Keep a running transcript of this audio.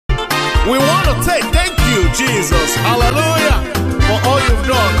We want to say thank you, Jesus. Hallelujah, for all you've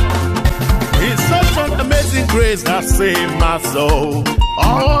done. It's such an amazing grace that saved my soul.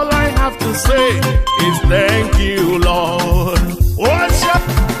 All I have to say is thank you, Lord. Worship.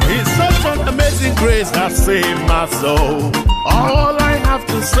 It's such an amazing grace that saved my soul. All I have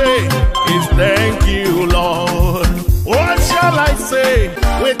to say is thank you, Lord. What shall I say?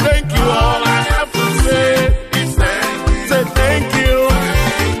 We thank